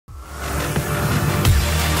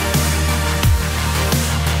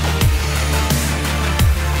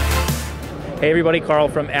Hey everybody, Carl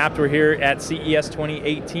from Abt. We're here at CES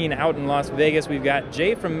 2018 out in Las Vegas. We've got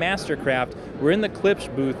Jay from Mastercraft. We're in the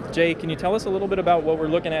Klipsch booth. Jay, can you tell us a little bit about what we're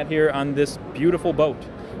looking at here on this beautiful boat?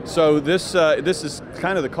 So this is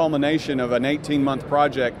kind of the culmination of an 18-month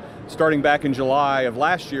project. Starting back in July of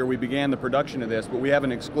last year, we began the production of this, but we have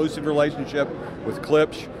an exclusive relationship with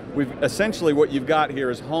Klipsch. Essentially what you've got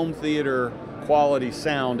here is home theater quality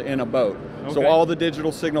sound in a boat. Okay. So all the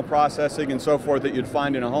digital signal processing and so forth that you'd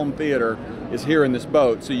find in a home theater is here in this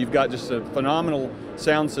boat. So you've got just a phenomenal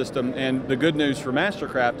sound system, and the good news for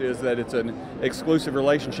Mastercraft is that it's an exclusive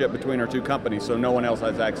relationship between our two companies, so no one else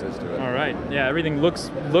has access to it. All right, yeah, everything looks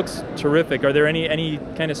terrific. Are there any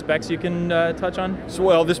kind of specs you can touch on? So,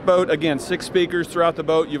 well, this boat, again, 6 speakers throughout the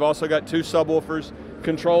boat. You've also got 2 subwoofers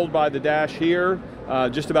controlled by the dash here.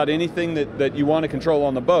 Just about anything that you want to control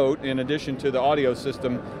on the boat, in addition to the audio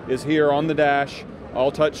system, is here on the dash,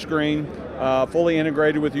 all touch screen, fully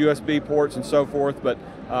integrated with USB ports and so forth. But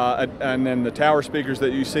and then the tower speakers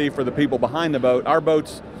that you see for the people behind the boat. Our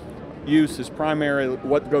boat's use is primarily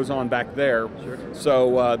what goes on back there. Sure.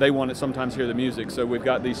 So they want to sometimes hear the music. So we've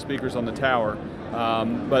got these speakers on the tower.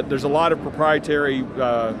 But there's a lot of proprietary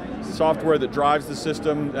software that drives the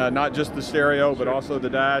system, not just the stereo, but also the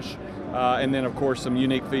dash. And then, of course, some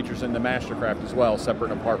unique features in the Mastercraft as well,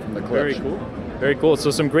 separate and apart from the Klipsch. Very cool. Very cool. So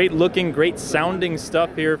some great looking, great sounding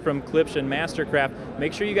stuff here from Klipsch and Mastercraft.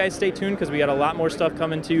 Make sure you guys stay tuned because we got a lot more stuff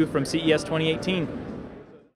coming to you from CES 2018.